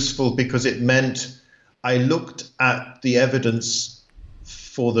quite useful because it meant I looked at the evidence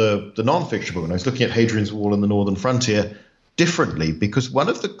for the nonfiction book, and I was looking at Hadrian's Wall and the Northern Frontier differently, because one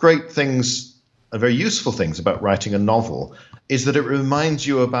of the great things, very useful things about writing a novel is that it reminds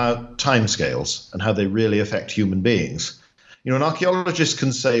you about timescales and how they really affect human beings. An archaeologist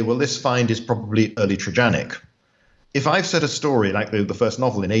can say, well, this find is probably early Trajanic. If I've set a story like the first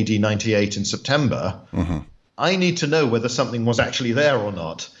novel in AD 98 in September, I need to know whether something was actually there or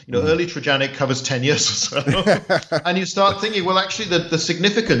not. Early Trajanic covers 10 years or so. And you start thinking, well, actually, the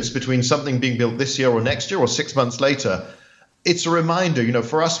significance between something being built this year or next year or 6 months later, it's a reminder.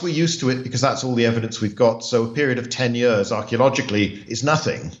 For us, we're used to it because that's all the evidence we've got. So a period of 10 years archaeologically is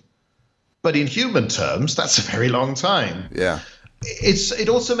nothing. But in human terms, that's a very long time. Yeah. It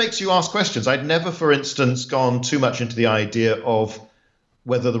also makes you ask questions. I'd never, for instance, gone too much into the idea of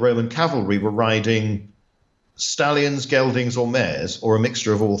whether the Roman cavalry were riding stallions, geldings, or mares, or a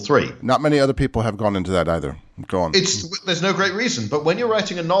mixture of all three. Not many other people have gone into that either. Go on. There's no great reason. But when you're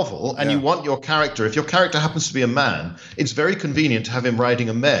writing a novel and you want your character, if your character happens to be a man, it's very convenient to have him riding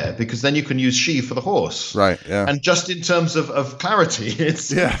a mare because then you can use she for the horse. Right, yeah. And just in terms of clarity,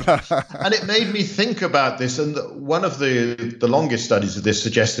 it's... Yeah. And it made me think about this. And one of the longest studies of this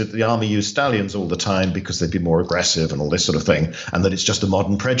suggested that the army used stallions all the time because they'd be more aggressive and all this sort of thing, and that it's just a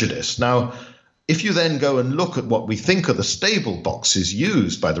modern prejudice. Now, if you then go and look at what we think are the stable boxes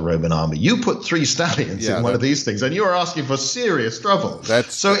used by the Roman army, you put 3 stallions in one of these things, and you are asking for serious trouble.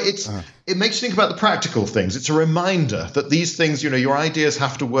 It makes you think about the practical things. It's a reminder that these things, your ideas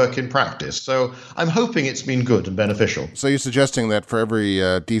have to work in practice. So I'm hoping it's been good and beneficial. So you're suggesting that for every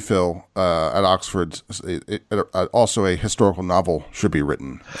DPhil at Oxford, also a historical novel should be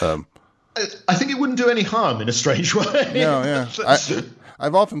written. I think it wouldn't do any harm in a strange way. No, yeah.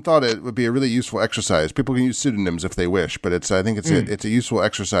 I've often thought it would be a really useful exercise. People can use pseudonyms if they wish, but I think it's a useful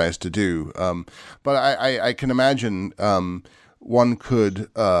exercise to do. But I can imagine one could,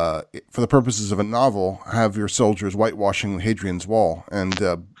 for the purposes of a novel, have your soldiers whitewashing Hadrian's Wall and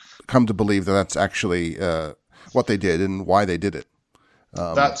come to believe that that's actually what they did and why they did it.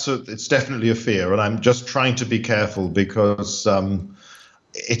 It's definitely a fear, and I'm just trying to be careful because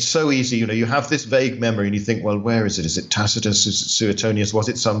it's so easy. You have this vague memory and you think, well, where is it? Is it Tacitus? Is it Suetonius? Was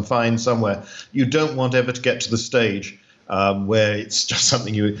it some find somewhere? You don't want ever to get to the stage where it's just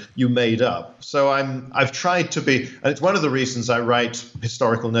something you made up. So I've tried to be, and it's one of the reasons I write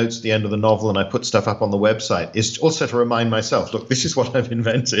historical notes at the end of the novel and I put stuff up on the website, is also to remind myself, look, this is what I've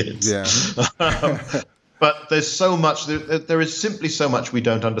invented. Yeah. But there's so much, there is simply so much we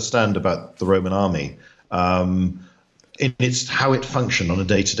don't understand about the Roman army. It's how it functioned on a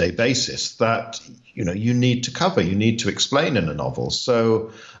day-to-day basis that you need to cover, you need to explain in a novel. So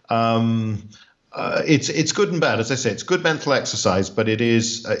it's good and bad, as I say. It's good mental exercise, but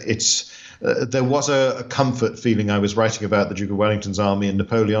there was a comfort feeling I was writing about the Duke of Wellington's army in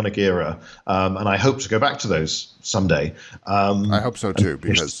Napoleonic era, and I hope to go back to those someday. I hope so too,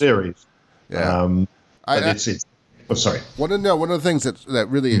 because series. Yeah, it's. Oh, sorry. One of the things that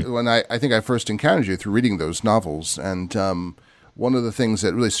really, when I think I first encountered you through reading those novels, and one of the things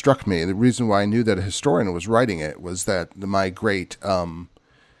that really struck me, and the reason why I knew that a historian was writing it, was that my great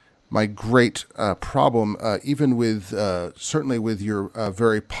problem, even with certainly with your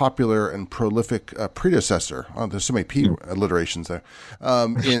very popular and prolific predecessor. There's so many P alliterations there.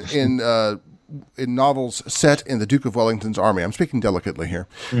 In novels set in the Duke of Wellington's army, I'm speaking delicately here.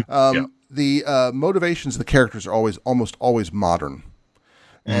 The motivations of the characters are almost always modern.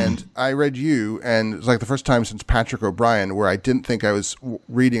 And I read you, and it was like the first time since Patrick O'Brian where I didn't think I was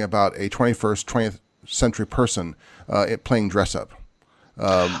reading about a 20th century person playing dress up.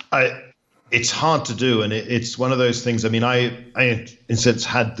 It's hard to do, and it's one of those things. I mean, I in a sense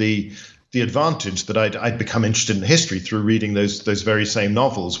had the advantage that I'd become interested in history through reading those very same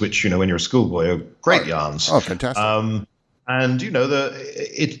novels, which when you're a schoolboy are great yarns. Oh, fantastic! And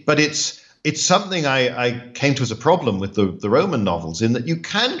but it's something I came to as a problem with the Roman novels, in that you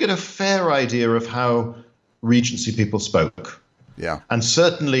can get a fair idea of how Regency people spoke. Yeah, and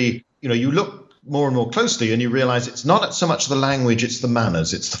certainly you look more and more closely and you realize it's not so much the language, it's the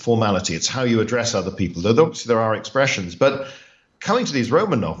manners, it's the formality, it's how you address other people. Though obviously there are expressions, but coming to these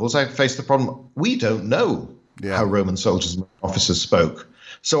Roman novels, I faced the problem, we don't know how Roman soldiers and officers spoke.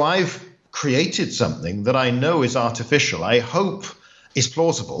 So I've created something that I know is artificial, I hope is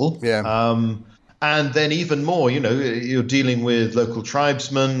plausible. Yeah. And then even more, you're dealing with local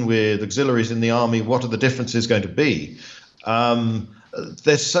tribesmen, with auxiliaries in the army. What are the differences going to be?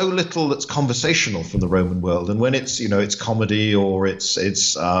 There's so little that's conversational from the Roman world. And when it's comedy or it's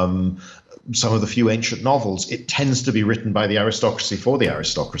some of the few ancient novels, it tends to be written by the aristocracy for the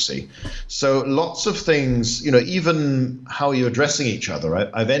aristocracy. So lots of things, even how you're addressing each other.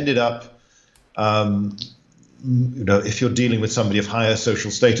 I've ended up, if you're dealing with somebody of higher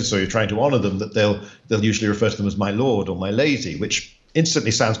social status or you're trying to honor them, that they'll usually refer to them as my lord or my lady, which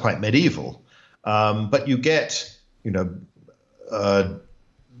instantly sounds quite medieval. But you get,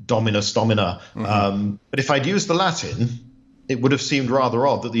 Dominus, Domina. But if I'd used the Latin, it would have seemed rather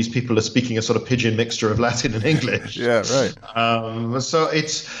odd that these people are speaking a sort of pidgin mixture of Latin and English. Yeah, right. So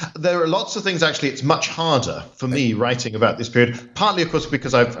there are lots of things. Actually, it's much harder for me writing about this period. Partly, of course,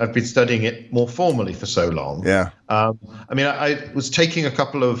 because I've been studying it more formally for so long. Yeah. I was taking a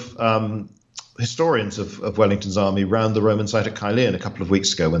couple of historians of Wellington's army round the Roman site at Caerleon a couple of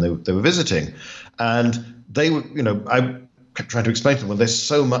weeks ago when they were visiting, and they were, I kept trying to explain to them, well, there's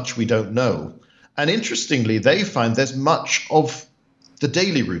so much we don't know. And interestingly, they find there's much of the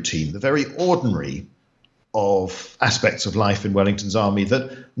daily routine, the very ordinary of aspects of life in Wellington's army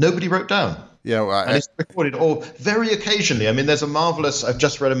that nobody wrote down. Yeah, well, and it's recorded, or very occasionally. I mean, there's a marvelous, I've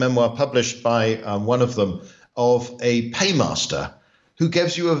just read a memoir published by one of them of a paymaster who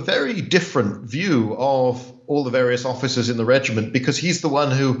gives you a very different view of all the various officers in the regiment, because he's the one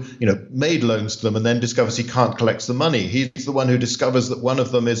who, made loans to them and then discovers he can't collect the money. He's the one who discovers that one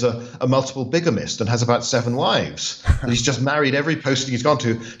of them is a multiple bigamist and has about 7 wives. He's just married every posting he's gone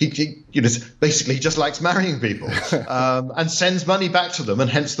to. He basically just likes marrying people and sends money back to them, and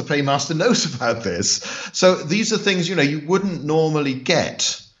hence the paymaster knows about this. So these are things, you wouldn't normally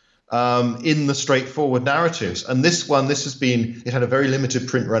get in the straightforward narratives. And it had a very limited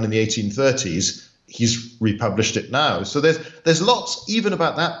print run in the 1830s. He's republished it now. So there's lots, even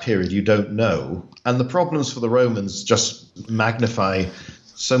about that period, you don't know. And the problems for the Romans just magnify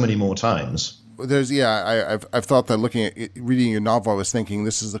so many more times. I've thought that reading your novel, I was thinking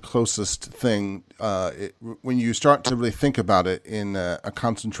this is the closest thing. When you start to really think about it in a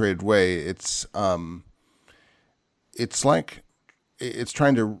concentrated way, it's like it's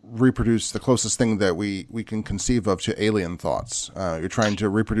trying to reproduce the closest thing that we can conceive of to alien thoughts. You're trying to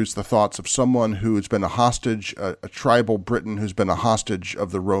reproduce the thoughts of someone who's been a hostage, a tribal Briton who's been a hostage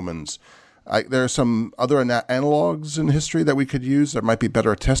of the Romans. There are some other analogs in history that we could use that might be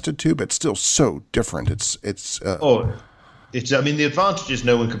better attested to, but it's still so different. The advantage is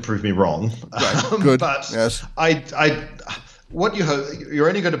no one can prove me wrong. Right. Good. But yes. You're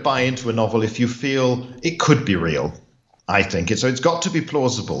only going to buy into a novel if you feel it could be real. I think so. It's got to be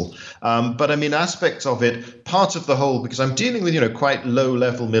plausible. But aspects of it, part of the whole, because I'm dealing with, quite low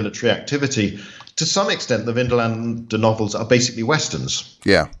level military activity. To some extent, the Vindolanda novels are basically Westerns.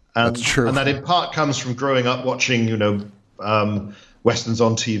 Yeah, that's true. And that in part comes from growing up watching, Westerns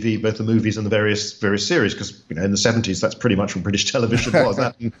on TV, both the movies and the various series, because in the 70s that's pretty much what British television was.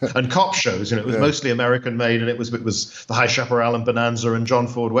 That and cop shows, it was mostly American made, and it was the High Chaparral and Bonanza and John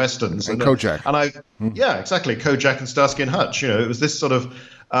Ford Westerns and Kojak. Exactly, Kojak and Starsky and Hutch. It was this sort of,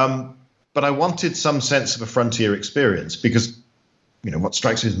 but I wanted some sense of a frontier experience, because what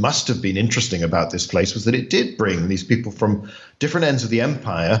strikes me as must have been interesting about this place was that it did bring these people from different ends of the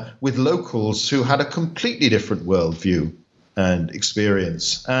empire with locals who had a completely different worldview and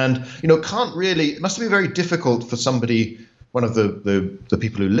experience. And, it must have been very difficult for somebody, one of the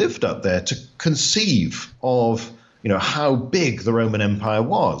people who lived up there, to conceive of, how big the Roman Empire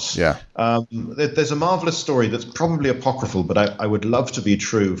was. Yeah. There's a marvelous story that's probably apocryphal, but I would love to be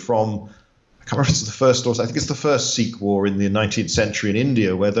true, from, I can't remember if it's the first, or I think it's the first Sikh war in the 19th century in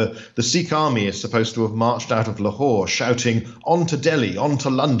India, where the Sikh army is supposed to have marched out of Lahore shouting, "On to Delhi, on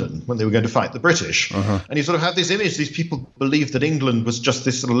to London," when they were going to fight the British. Uh-huh. And you sort of have this image, these people believed that England was just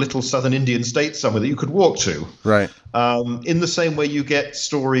this sort of little southern Indian state somewhere that you could walk to. Right. In the same way you get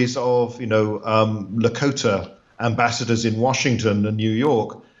stories of, Lakota ambassadors in Washington and New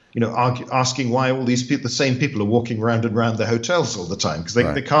York, asking why all these people, the same people, are walking round and round their hotels all the time, because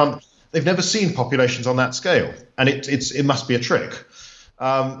they can't. They've never seen populations on that scale, and it must be a trick.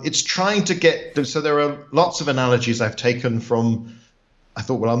 It's trying to get. So there are lots of analogies I've taken from. I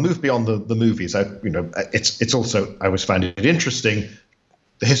thought, well, I'll move beyond the movies. It's also, I always find it interesting.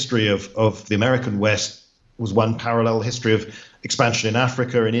 The history of the American West was one parallel. History of expansion in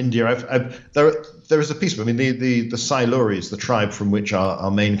Africa, in India. There is a piece. The Siluris, the tribe from which our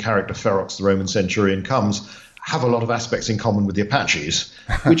main character Ferox, the Roman centurion, comes, have a lot of aspects in common with the Apaches,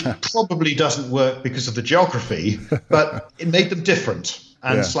 which probably doesn't work because of the geography, but it made them different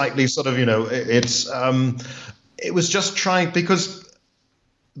and slightly sort of, it was just trying, because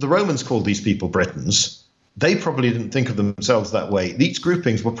the Romans called these people Britons. They probably didn't think of themselves that way. These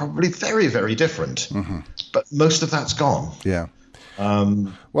groupings were probably very, very different, but most of that's gone. Yeah.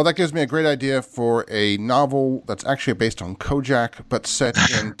 Well, that gives me a great idea for a novel that's actually based on Kojak, but set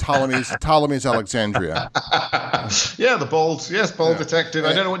in Ptolemy's Alexandria. Yeah, the bold detective.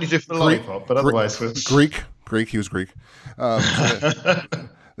 I don't know what you do for the lollipop, but otherwise. Greek. He was Greek.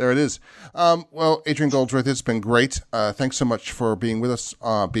 There it is. Well, Adrian Goldsworthy, it's been great. Thanks so much for being with us,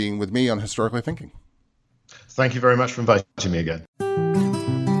 being with me on Historically Thinking. Thank you very much for inviting me again.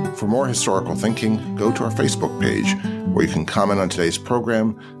 For more historical thinking, go to our Facebook page, where you can comment on today's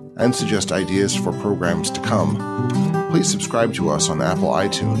program and suggest ideas for programs to come. Please subscribe to us on Apple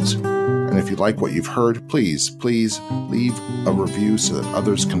iTunes. And if you like what you've heard, please leave a review so that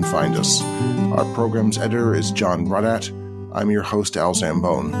others can find us. Our program's editor is John Rudat. I'm your host, Al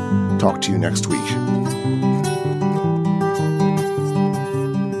Zambone. Talk to you next week.